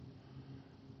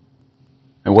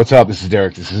What's up? This is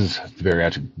Derek. This is the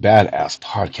Bariatric Badass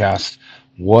Podcast.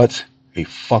 What a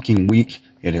fucking week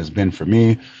it has been for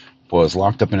me. Was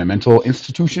locked up in a mental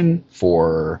institution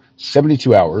for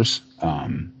 72 hours.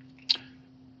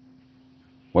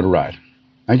 What a ride.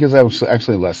 I guess that was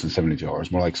actually less than 72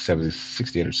 hours, more like 70,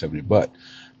 68 or 70, but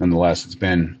nonetheless, it's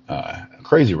been a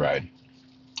crazy ride.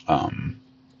 Um,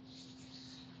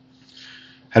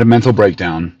 had a mental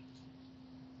breakdown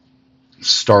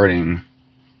starting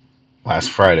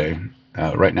last Friday.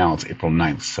 Right now it's April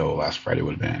 9th, so last Friday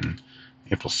would have been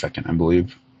April 2nd, I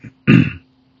believe.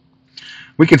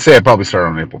 We could say I probably started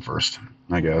on April 1st,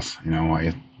 I guess.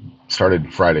 I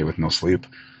started Friday with no sleep,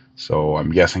 so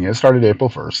I'm guessing it started April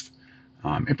 1st.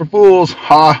 April Fools,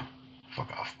 ha!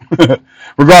 Fuck off.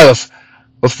 Regardless,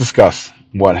 let's discuss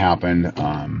what happened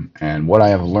and what I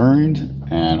have learned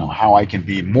and how I can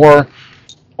be more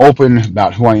open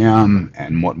about who I am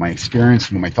and what my experience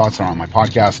and what my thoughts are on my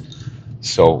podcast.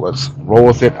 So let's roll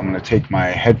with it. I'm going to take my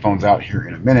headphones out here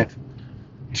in a minute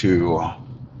to,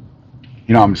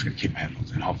 I'm just going to keep my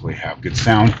headphones in, hopefully have good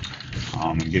sound.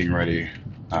 I'm getting ready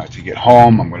to get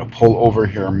home. I'm going to pull over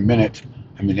here a minute.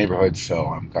 I'm in the neighborhood, so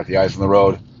I've got the eyes on the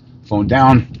road, phone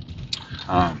down.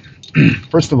 Um,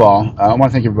 First of all, I want to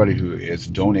thank everybody who has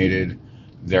donated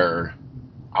their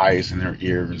eyes and their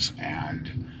ears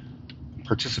and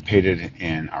participated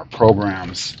in our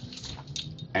programs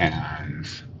and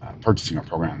purchasing our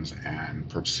programs and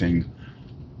purchasing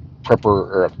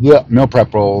meal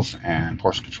prep rolls and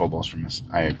portion control bowls from us.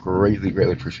 I greatly,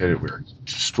 greatly appreciate it. We're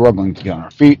struggling to get on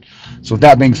our feet. So with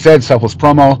that being said, selfless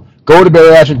promo, go to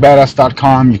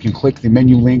bariatricbadass.com. You can click the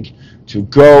menu link to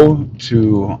go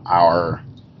to our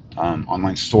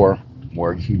online store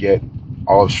where you can get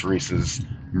all of Sharice's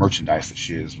merchandise that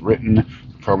she has written, the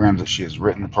programs that she has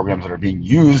written, the programs that are being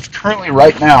used currently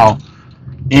right now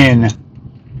in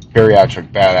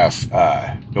Bariatric Badass,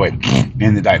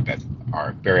 in the diet bed,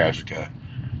 our Bariatric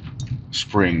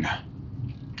spring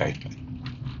diet bed.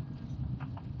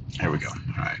 Here we go.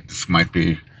 All right, this might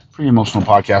be a pretty emotional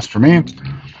podcast for me,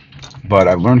 but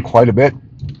I've learned quite a bit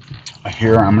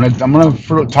here. I'm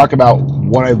gonna talk about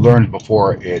what I learned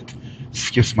before it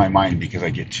skips my mind because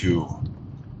I get too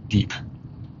deep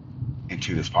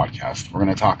into this podcast. We're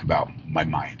gonna talk about my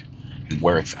mind and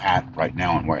where it's at right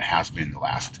now and where it has been the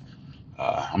last.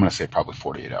 I'm gonna say probably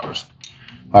 48 hours.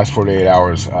 Last 48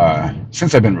 hours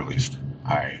since I've been released.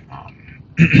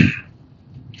 It's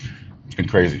been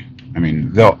crazy. I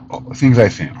mean, the things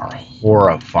I've seen are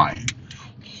horrifying,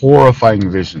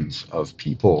 horrifying visions of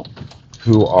people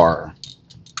who are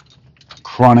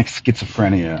chronic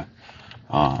schizophrenia,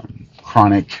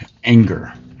 chronic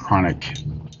anger, chronic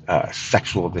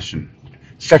sexual addiction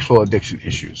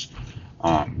issues.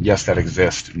 Yes, that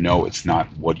exists. No, it's not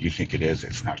what you think it is.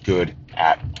 It's not good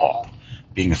at all.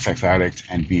 Being a sex addict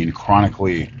and being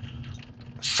chronically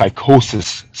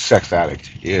psychosis sex addict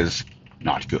is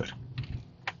not good.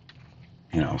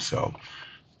 So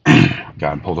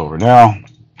got him pulled over now.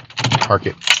 Park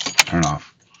it. Turn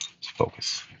off. Just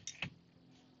focus.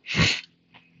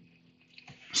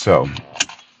 So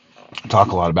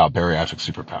talk a lot about bariatric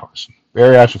superpowers.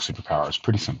 Bariatric superpowers,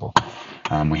 pretty simple.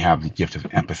 We have the gift of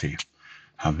empathy,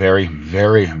 a very,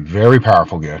 very, very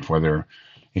powerful gift, whether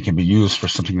it can be used for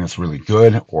something that's really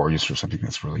good or used for something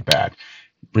that's really bad.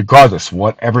 Regardless,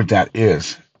 whatever that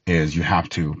is you have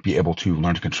to be able to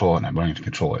learn to control it, and I'm learning to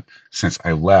control it since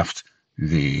I left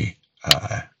the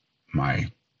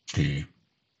the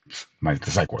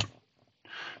psych ward,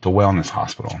 the wellness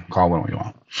hospital. Call it what you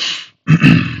want.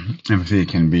 Empathy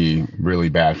can be really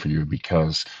bad for you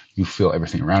because you feel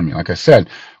everything around me. Like I said,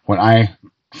 when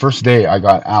first day I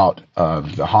got out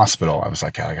of the hospital, I was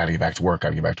like, I got to get back to work.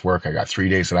 I got 3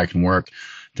 days that I can work.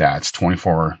 That's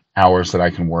 24 hours that I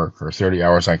can work, or 30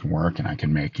 hours I can work, and I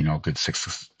can make, a good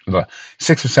 $600 or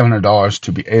 $700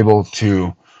 to be able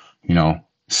to,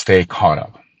 stay caught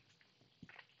up.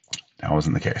 That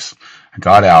wasn't the case. I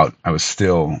got out. I was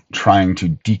still trying to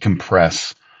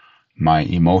decompress my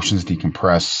emotions,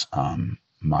 decompress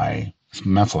my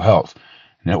mental health,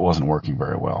 and it wasn't working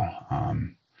very well.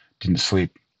 Didn't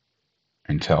sleep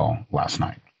until last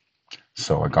night.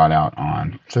 So I got out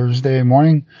on Thursday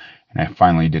morning, and I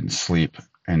finally didn't sleep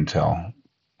until,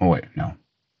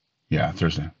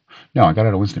 Thursday. No, I got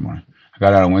out on Wednesday morning. I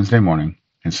got out on Wednesday morning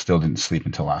and still didn't sleep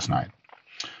until last night.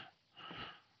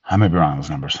 I might be wrong on those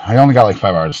numbers. I only got like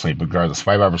 5 hours of sleep, but regardless,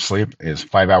 5 hours of sleep is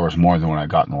 5 hours more than what I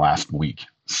got in the last week.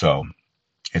 So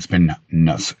it's been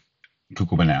nuts,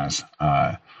 cuckoo bananas.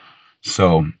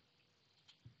 So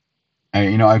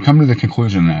I've come to the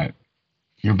conclusion that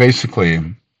you're basically,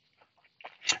 and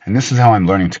this is how I'm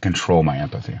learning to control my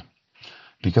empathy.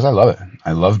 because I love it.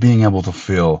 I love being able to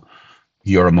feel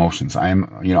your emotions. I'm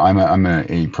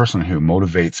a person who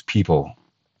motivates people,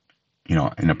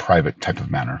 in a private type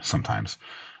of manner sometimes.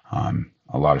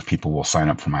 A lot of people will sign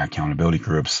up for my accountability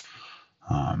groups,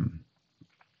 um,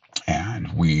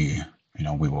 and we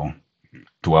will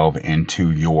delve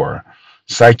into your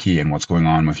psyche and what's going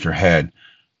on with your head.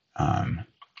 Um,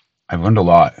 I've learned a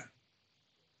lot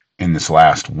in this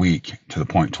last week to the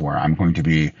point to where I'm going to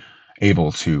be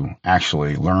able to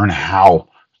actually learn how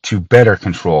to better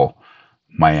control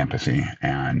my empathy.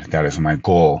 And that is my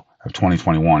goal of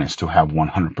 2021, is to have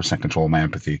 100% control of my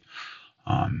empathy,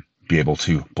 be able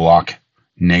to block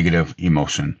negative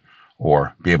emotion,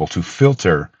 or be able to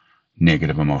filter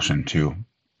negative emotion to,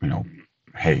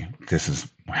 hey, this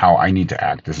is how I need to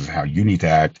act. This is how you need to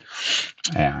act,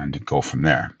 and go from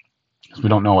there. Because we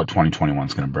don't know what 2021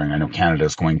 is going to bring. I know Canada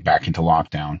is going back into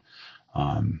lockdown.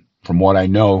 From what I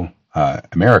know,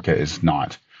 America is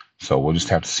not. So we'll just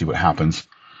have to see what happens.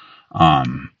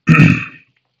 Um,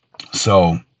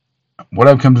 so what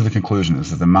I've come to the conclusion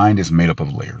is that the mind is made up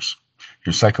of layers.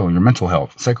 Your mental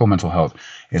health, mental health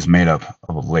is made up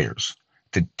of layers.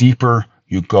 The deeper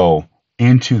you go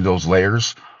into those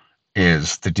layers,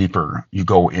 is the deeper you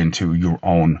go into your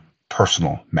own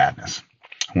personal madness.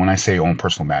 When I say own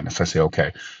personal madness, I say,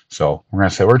 okay, so we're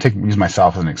going to use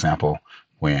myself as an example.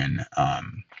 When I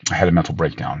had a mental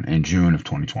breakdown in June of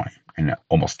 2020 and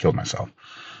almost killed myself.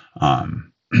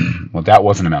 Um, well, that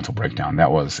wasn't a mental breakdown.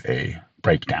 That was a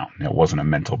breakdown. It wasn't a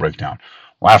mental breakdown.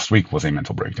 Last week was a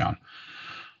mental breakdown.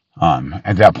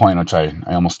 At that point, which I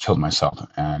almost killed myself,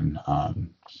 and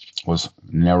was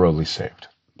narrowly saved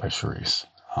by Charisse.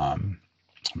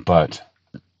 But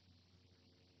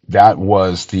that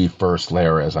was the first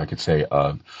layer, as I could say,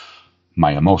 of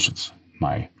my emotions,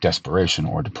 my desperation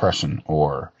or depression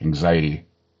or anxiety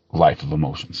life of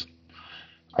emotions.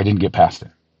 I didn't get past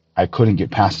it. I couldn't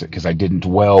get past it because I didn't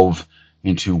delve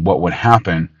into what would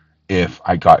happen if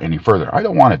I got any further. I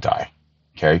don't want to die.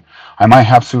 Okay. I might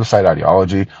have suicide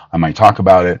ideology. I might talk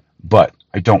about it, but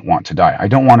I don't want to die. I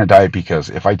don't want to die because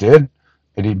if I did,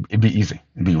 it'd be easy.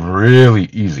 It'd be really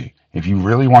easy. If you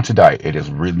really want to die, it is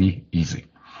really easy.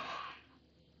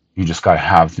 You just got to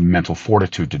have the mental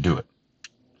fortitude to do it.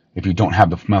 If you don't have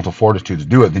the mental fortitude to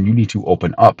do it, then you need to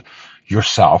open up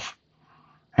yourself,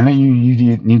 and then you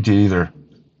need to either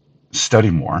study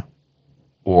more,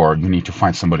 or you need to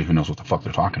find somebody who knows what the fuck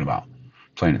they're talking about.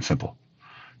 Plain and simple.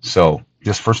 So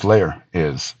this first layer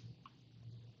is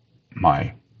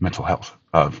my mental health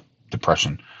of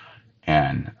depression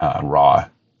and raw,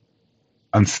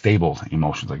 unstable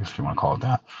emotions, I guess if you want to call it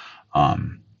that.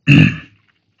 Um,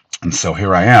 and so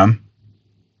here I am.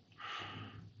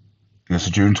 This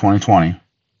is June 2020.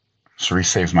 Cerise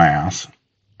saves my ass.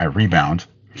 I rebound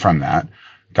from that.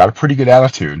 Got a pretty good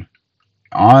attitude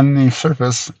on the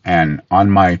surface, and on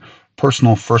my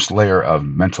personal first layer of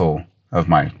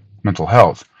my mental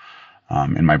health,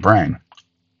 in my brain.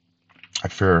 I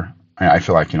feel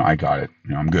like, I got it.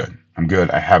 I'm good. I'm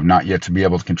good. I have not yet to be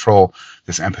able to control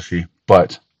this empathy,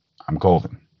 but I'm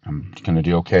golden. I'm going to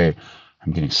do okay.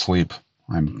 I'm getting sleep.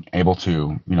 I'm able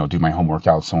to, do my home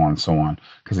workouts, so on and so on,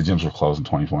 because the gyms were closed in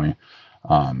 2020.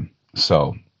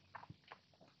 So,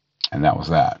 and that was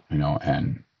that,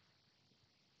 and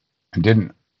I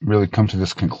didn't really come to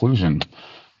this conclusion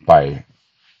by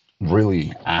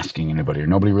really asking anybody, or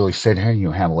nobody really said, hey,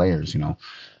 you have layers.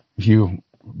 If you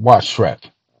watch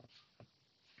Shrek,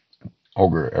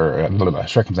 ogre, or blah, blah, blah,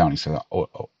 Shrek comes out and he says,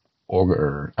 ogre,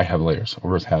 or I have layers.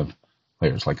 Ogres have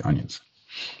layers like onions.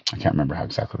 I can't remember how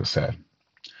exactly it was said.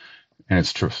 And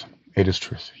it's truth. It is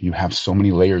truth. You have so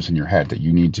many layers in your head that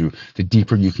the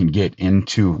deeper you can get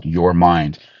into your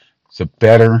mind, the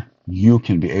better you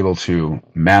can be able to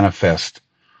manifest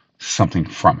something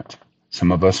from it.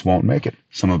 Some of us won't make it.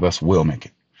 Some of us will make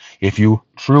it. If you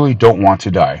truly don't want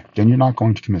to die, then you're not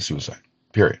going to commit suicide.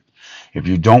 Period. If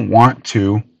you don't want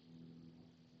to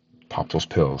pop those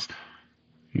pills,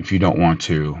 if you don't want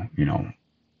to,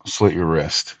 slit your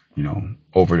wrist,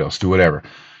 overdose, do whatever,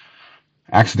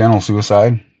 accidental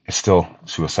suicide is still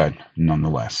suicide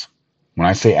nonetheless. When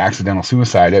I say accidental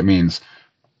suicide, it means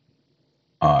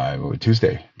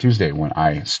Tuesday when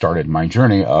I started my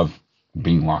journey of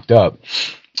being locked up.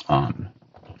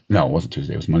 No, it wasn't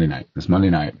Tuesday. It was Monday night. This Monday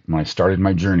night when I started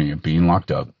my journey of being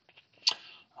locked up.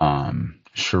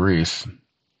 Charisse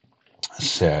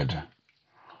said,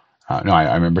 no,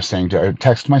 I remember saying I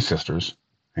text my sisters,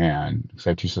 and because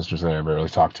I have two sisters that I rarely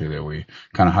talk to, that we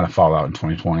kind of had a fallout in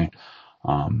 2020.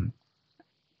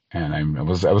 And I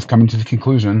was coming to the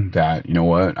conclusion that, you know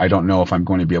what, I don't know if I'm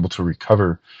going to be able to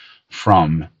recover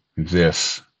from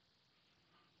this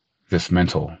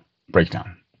mental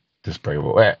breakdown. this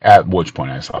breakable. At which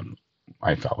point I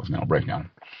thought it was mental breakdown.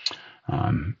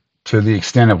 To the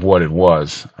extent of what it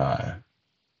was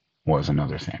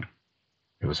another thing.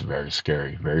 It was very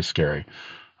scary, very scary.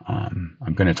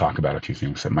 I'm going to talk about a few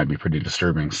things that might be pretty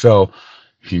disturbing. So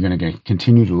if you're going to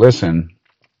continue to listen,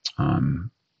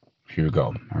 um, here we go.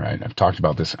 All right. I've talked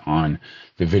about this on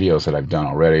the videos that I've done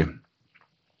already.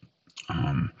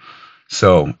 Um,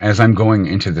 so as I'm going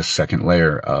into the second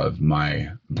layer of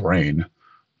my brain,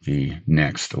 the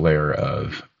next layer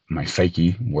of my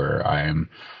psyche, where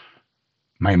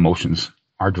my emotions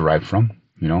are derived from,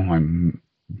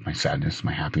 my sadness,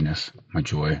 my happiness, my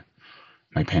joy,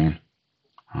 my pain.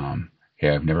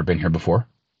 Yeah, I've never been here before.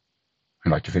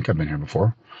 I'd like to think I've been here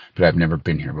before, but I've never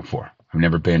been here before. I've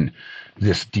never been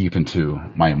this deep into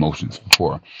my emotions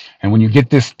before. And when you get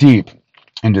this deep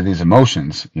into these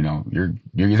emotions, you're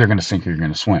either going to sink or you're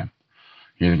going to swim.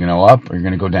 You're either going to go up or you're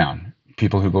going to go down.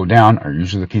 People who go down are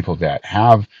usually the people that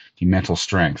have the mental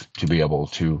strength to be able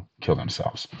to kill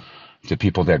themselves. The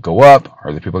people that go up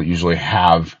are the people that usually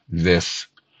have this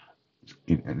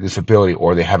ability,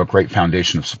 or they have a great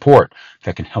foundation of support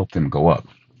that can help them go up.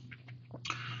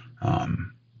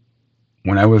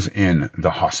 When I was in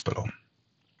the hospital,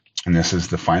 and this is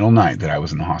the final night that I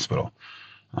was in the hospital,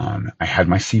 I had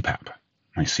my CPAP.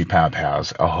 My CPAP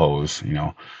has a hose, it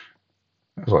was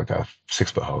like a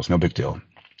 6-foot hose, no big deal.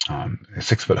 A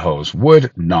 6-foot hose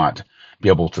would not be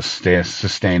able to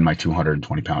sustain my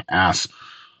 220-pound ass.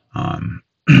 I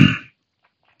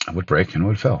would break and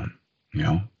would fail,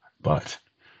 but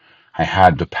I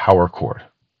had the power cord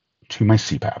to my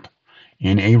CPAP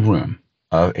in a room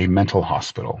of a mental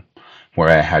hospital where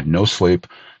I had no sleep,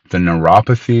 the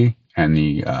neuropathy, and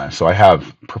so I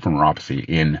have peripheral neuropathy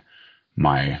in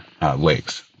my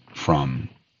legs from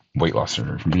weight loss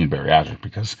surgery, from being bariatric,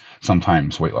 because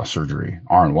sometimes weight loss surgery,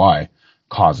 R&Y,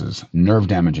 causes nerve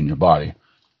damage in your body.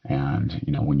 And,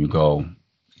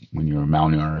 when you're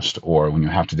malnourished, or when you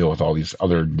have to deal with all these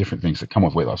other different things that come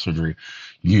with weight loss surgery,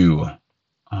 you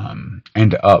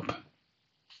end up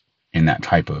in that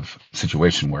type of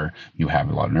situation where you have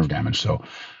a lot of nerve damage. So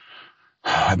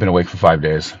I've been awake for 5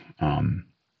 days.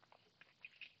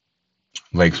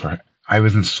 I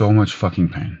was in so much fucking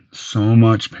pain, so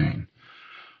much pain.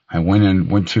 I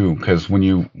went to, because when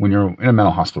you're in a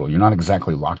mental hospital, you're not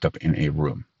exactly locked up in a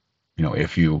room.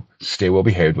 If you stay well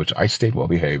behaved, which I stayed well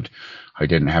behaved, I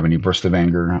didn't have any burst of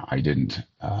anger. I didn't,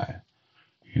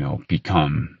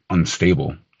 become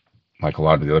unstable like a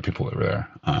lot of the other people that were there.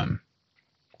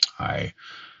 I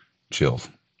chilled,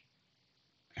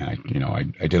 and I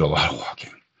did a lot of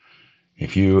walking.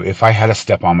 If I had a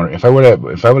stepometer, if I would have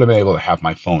been able to have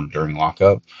my phone during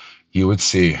lockup, you would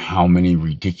see how many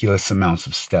ridiculous amounts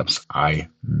of steps I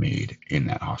made in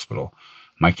that hospital.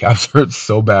 My calves hurt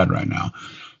so bad right now.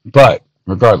 But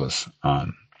regardless, I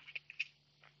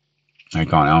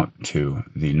gone out to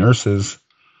the nurse's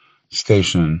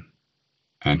station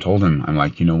and told him, I'm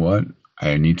like, you know what?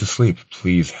 I need to sleep.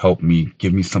 Please help me.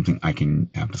 Give me something I can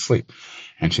have to sleep.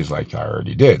 And she's like, I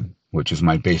already did, which is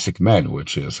my basic med,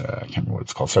 which is, I can't remember what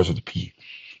it's called. It starts with a P.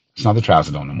 It's not the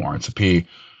trazodone no more. It's a P. It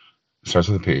starts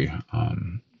with a P.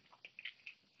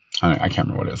 I can't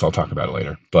remember what it is. I'll talk about it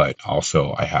later. But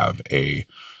also, I have a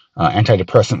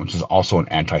antidepressant, which is also an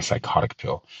antipsychotic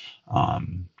pill.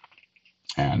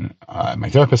 And my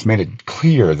therapist made it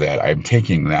clear that I'm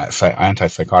taking that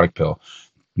antipsychotic pill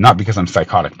not because I'm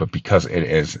psychotic, but because it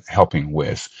is helping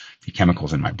with the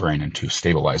chemicals in my brain and to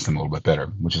stabilize them a little bit better,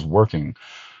 which is working.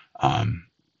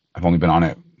 I've only been on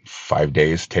it 5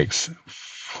 days. It takes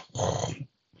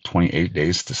 28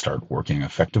 days to start working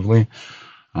effectively,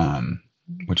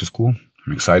 which is cool.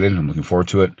 I'm excited. I'm looking forward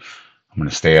to it. I'm going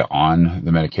to stay on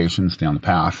the medication, stay on the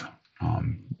path.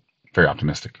 Very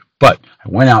optimistic. But I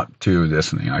went out to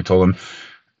this, and I told him,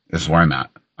 this is where I'm at.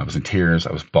 I was in tears.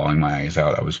 I was bawling my eyes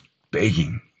out. I was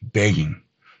begging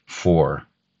for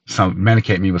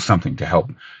medicate me with something to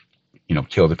help,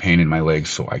 kill the pain in my legs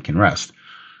so I can rest.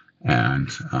 And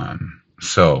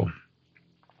so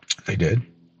they did.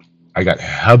 I got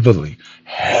heavily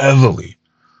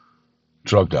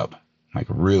drugged up, like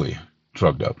really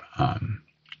drugged up.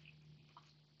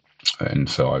 And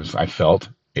so I felt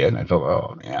it. I felt,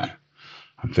 oh man,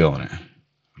 I'm feeling it.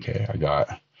 Okay, I'm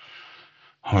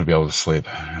going to be able to sleep.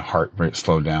 Heart rate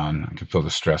slowed down. I could feel the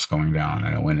stress going down.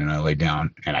 And I went and I laid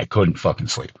down, and I couldn't fucking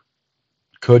sleep.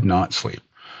 Could not sleep.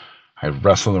 I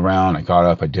wrestled around. I got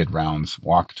up. I did rounds,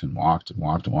 walked, and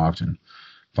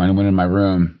finally went in my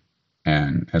room.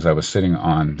 And as I was sitting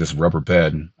on this rubber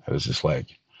bed, I was just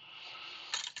like,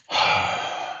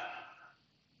 I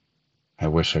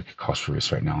wish I could call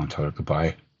Sharice right now and tell her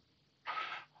goodbye.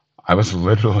 I was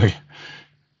literally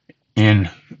in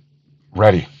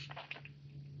ready.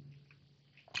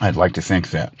 I'd like to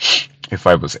think that if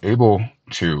I was able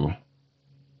to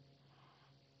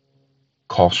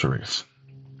call Charisse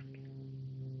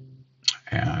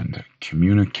and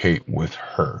communicate with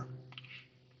her,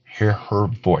 hear her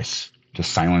voice to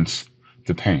silence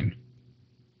the pain,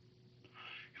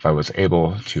 if I was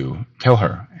able to tell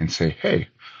her and say, hey,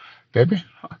 baby,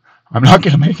 I'm not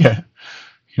going to make it,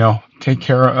 take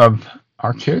care of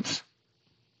our kids,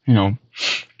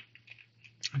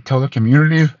 tell the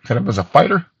community that I was a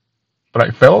fighter, but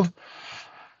I failed.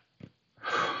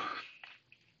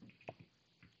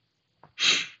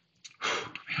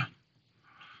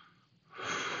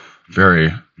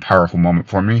 Very powerful moment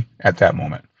for me at that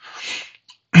moment.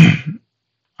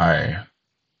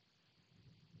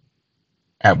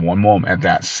 At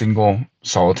that single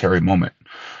solitary moment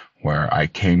where I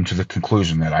came to the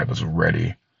conclusion that I was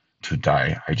ready to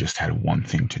die, I just had one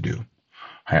thing to do.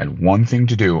 I had one thing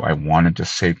to do. I wanted to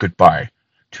say goodbye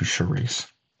to Charisse.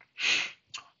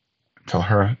 Tell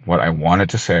her what I wanted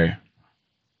to say.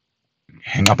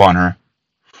 Hang up on her.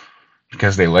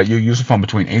 Because they let you use the phone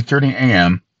between 8:30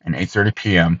 a.m. and 8:30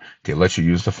 p.m. They let you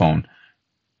use the phone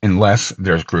unless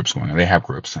there's groups going on. They have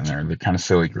groups, and they're kind of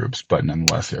silly groups, but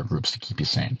nonetheless, there are groups to keep you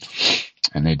sane.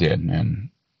 And they did. And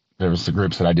there was the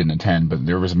groups that I didn't attend, but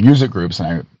there was music groups,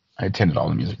 and I attended all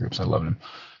the music groups. I loved them.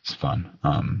 It's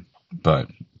fun. But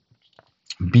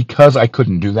because I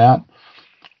couldn't do that,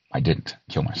 I didn't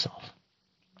kill myself.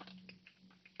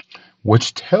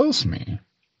 Which tells me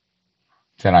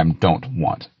that I don't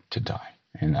want to die,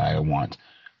 and I want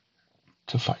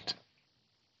to fight.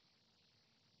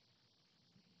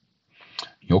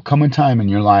 You'll come a time in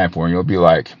your life where you'll be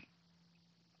like,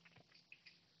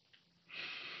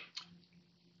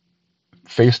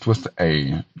 faced with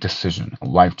a decision, a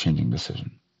life-changing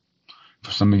decision.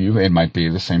 For some of you, it might be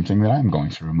the same thing that I'm going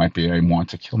through. It might be I want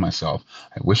to kill myself.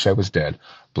 I wish I was dead.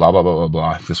 Blah, blah, blah, blah,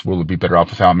 blah. This world would be better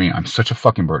off without me. I'm such a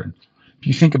fucking burden. If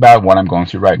you think about what I'm going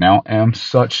through right now, I am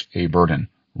such a burden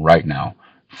right now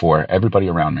for everybody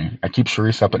around me. I keep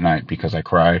Charisse up at night because I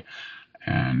cry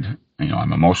and,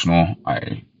 I'm emotional.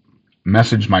 I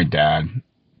message my dad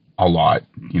a lot,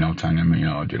 telling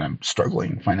him, dude, I'm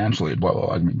struggling financially, blah,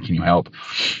 blah, blah. Can you help?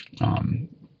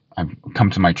 I've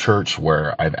come to my church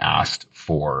where I've asked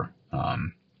for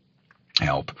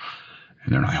help,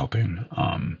 and they're not helping.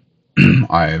 I'm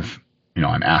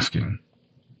asking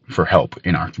for help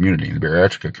in our community, in the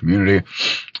bariatric community.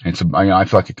 It's I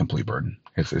feel like a complete burden.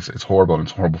 It's horrible, and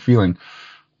it's a horrible feeling,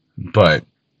 but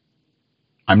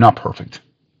I'm not perfect.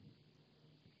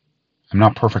 I'm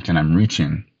not perfect, and I'm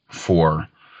reaching for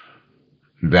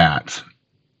that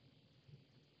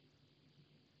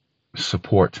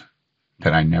support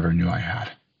that I never knew I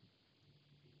had.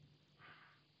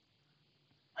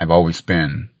 I've always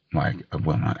been like, I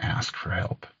will not ask for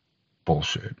help.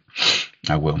 Bullshit.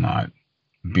 I will not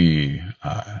be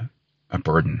a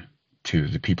burden to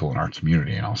the people in our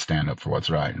community, and I'll stand up for what's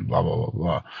right and blah, blah, blah,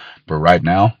 blah. But right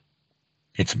now,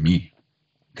 it's me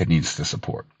that needs the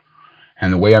support.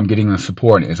 And the way I'm getting the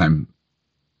support is how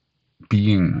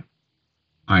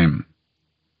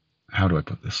do I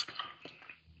put this?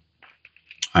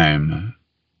 I'm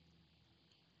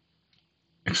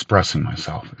expressing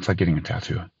myself. It's like getting a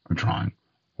tattoo or drawing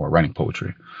or writing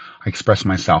poetry. I express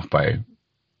myself by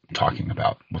talking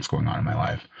about what's going on in my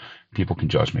life. People can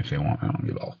judge me if they want. I don't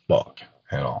give a fuck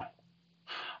at all.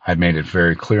 I've made it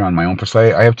very clear on my own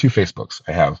personality. I have two Facebooks.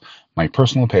 I have my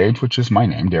personal page, which is my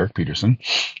name, Derek Peterson.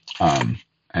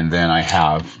 And then I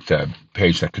have the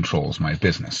page that controls my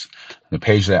business. The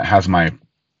page that has my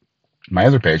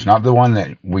other page, not the one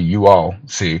that you all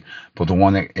see, but the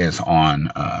one that is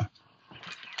on,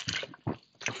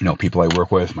 people I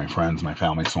work with, my friends, my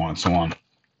family, so on and so on.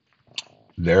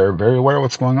 They're very aware of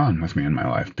what's going on with me in my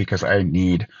life because I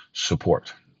need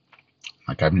support.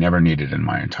 Like I've never needed in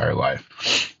my entire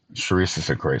life. Charisse is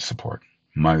a great support.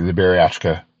 The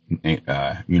bariatric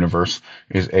universe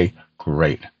is a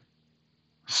great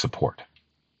support.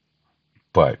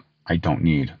 But I don't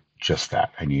need just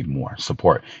that. I need more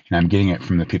support. And I'm getting it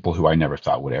from the people who I never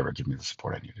thought would ever give me the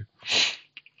support I needed.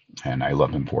 And I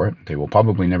love them for it. They will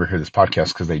probably never hear this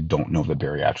podcast because they don't know that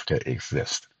bariatrica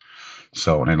exists.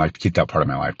 So, and I'd like to keep that part of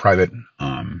my life private.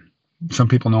 Some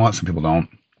people know it, some people don't.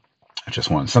 I just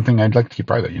want something I'd like to keep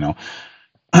private,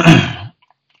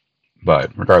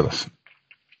 But regardless,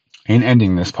 in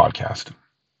ending this podcast,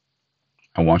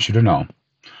 I want you to know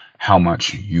how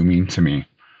much you mean to me.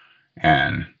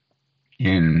 And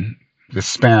in the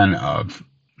span of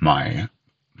my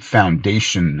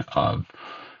foundation of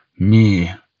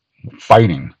me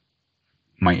fighting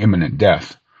my imminent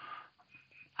death,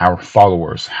 our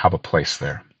followers have a place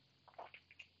there.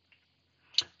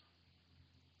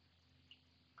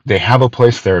 They have a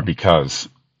place there because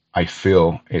I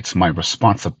feel it's my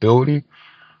responsibility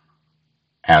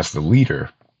as the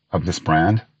leader of this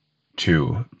brand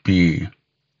to be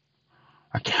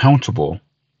accountable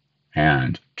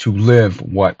and to live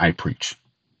what I preach.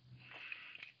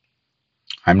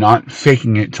 I'm not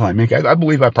faking it till I make it. I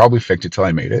believe I probably faked it till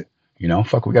I made it.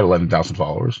 Fuck, we got 11,000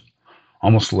 followers,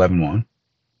 almost 11.1.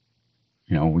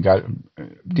 We got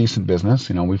decent business.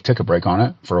 We've taken a break on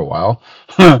it for a while.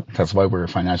 That's why we're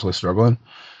financially struggling.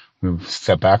 We've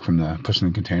stepped back from the pushing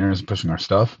the containers, pushing our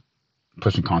stuff,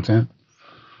 pushing content.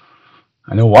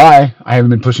 I know why I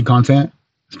haven't been pushing content.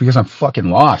 It's because I'm fucking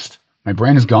lost. My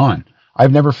brain is gone.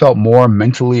 I've never felt more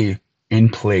mentally in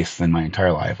place than my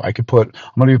entire life. I'm going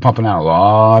to be pumping out a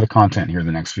lot of content here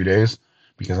the next few days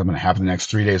because I'm going to have the next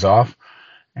 3 days off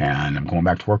and I'm going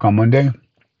back to work on Monday.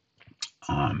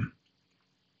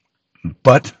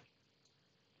 But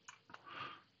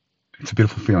it's a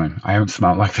beautiful feeling. I haven't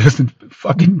smiled like this in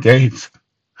fucking days.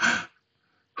 Man.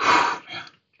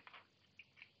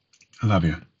 I love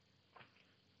you.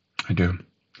 I do.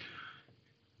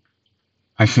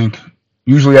 I think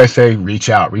usually I say reach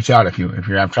out if you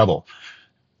have trouble.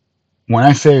 When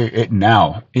I say it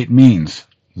now, it means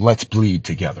let's bleed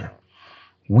together.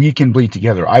 We can bleed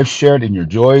together. I've shared in your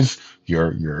joys,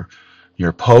 your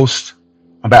post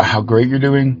about how great you're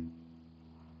doing.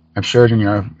 I've shared in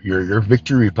your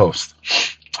victory post.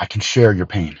 I can share your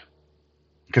pain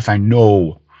because I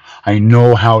know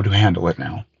how to handle it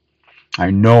now. I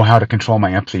know how to control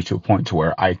my empathy to a point to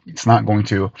where it's not going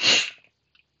to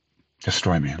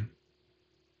destroy me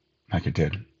like it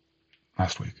did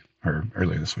last week or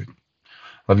earlier this week.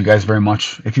 Love you guys very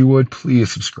much. If you would, please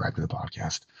subscribe to the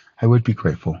podcast. I would be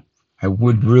grateful. I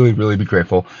would really, really be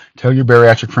grateful. Tell your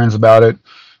bariatric friends about it.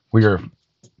 We are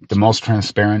the most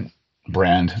transparent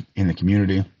brand in the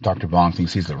community. Dr. Vaughn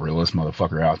thinks he's the realest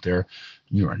motherfucker out there.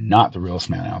 You are not the realest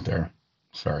man out there.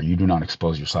 Sorry, you do not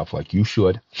expose yourself like you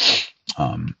should.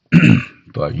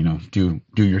 But do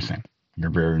your thing. You're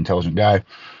a very intelligent guy,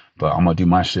 but I'm gonna do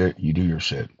my shit. You do your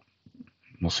shit.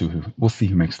 We'll see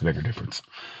who makes the bigger difference.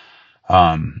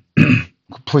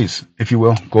 Please, if you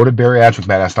will, go to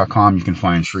bariatricbadass.com. You can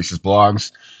find Sharice's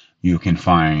blogs. You can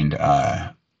find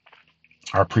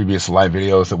our previous live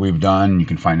videos that we've done. You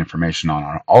can find information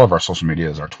on all of our social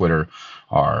medias, our Twitter,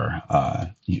 our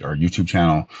YouTube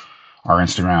channel, our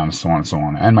Instagram, so on and so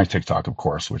on, and my TikTok, of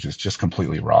course, which is just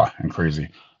completely raw and crazy.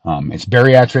 It's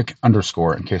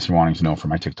bariatric_ in case you're wanting to know for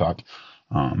my TikTok.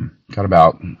 Got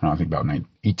about, I think about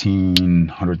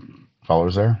 1,800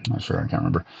 followers there. Not sure, I can't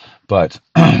remember. But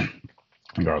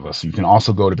regardless, you can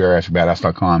also go to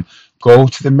bariatricbadass.com, go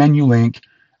to the menu link,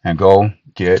 and go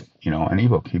get an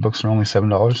ebook. Ebooks are only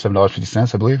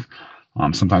 $7.50, I believe.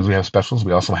 Sometimes we have specials.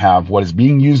 We also have what is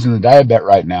being used in the diet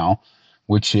right now,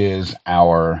 which is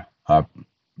our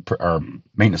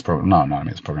maintenance program. No, not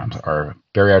maintenance programs. Our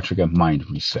bariatric mind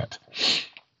reset,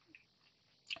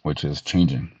 which is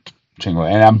changing.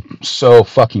 And I'm so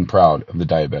fucking proud of the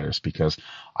diabetes because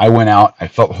I went out, I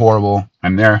felt horrible.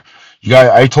 I'm there. You guys,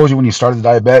 I told you when you started the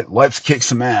diabetes, let's kick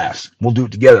some ass. We'll do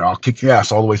it together. I'll kick your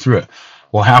ass all the way through it.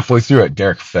 Well, halfway through it,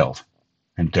 Derek failed,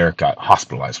 and Derek got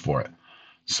hospitalized for it.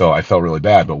 So I felt really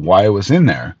bad. But while I was in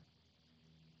there,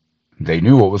 they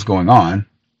knew what was going on,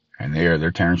 and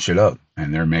they're tearing shit up,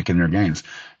 and they're making their gains.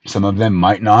 Some of them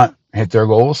might not hit their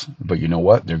goals, but you know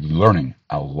what? They're learning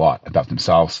a lot about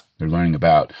themselves. They're learning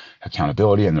about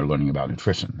accountability, and they're learning about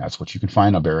nutrition. That's what you can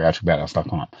find on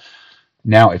bariatricbadass.com.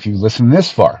 Now, if you listen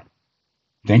this far,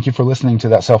 thank you for listening to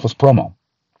that selfless promo.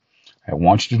 I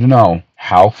want you to know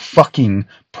how fucking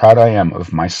proud I am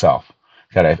of myself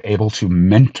that I'm able to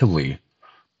mentally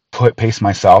pace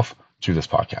myself through this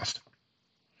podcast.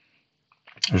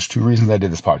 There's 2 reasons I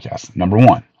did this podcast. Number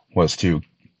 1 was to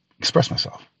express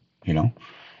myself,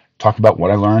 talk about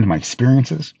what I learned, my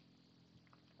experiences,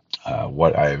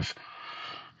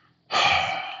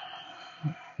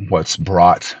 what's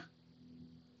brought,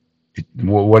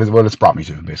 what it's brought me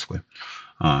to, basically.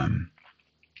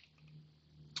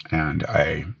 And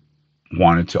I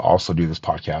wanted to also do this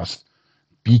podcast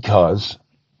because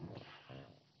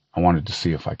I wanted to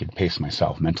see if I could pace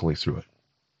myself mentally through it.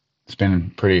 It's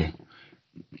been pretty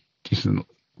decent,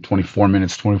 24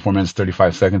 minutes,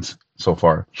 35 seconds so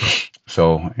far.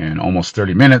 So in almost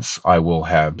 30 minutes, I will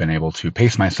have been able to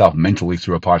pace myself mentally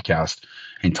through a podcast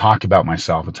and talk about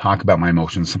myself and talk about my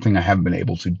emotions, something I haven't been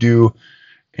able to do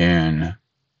in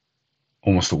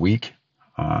almost a week.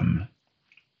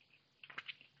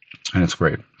 And it's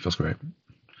great. It feels great.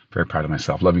 Very proud of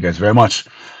myself. Love you guys very much.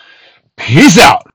 Peace out.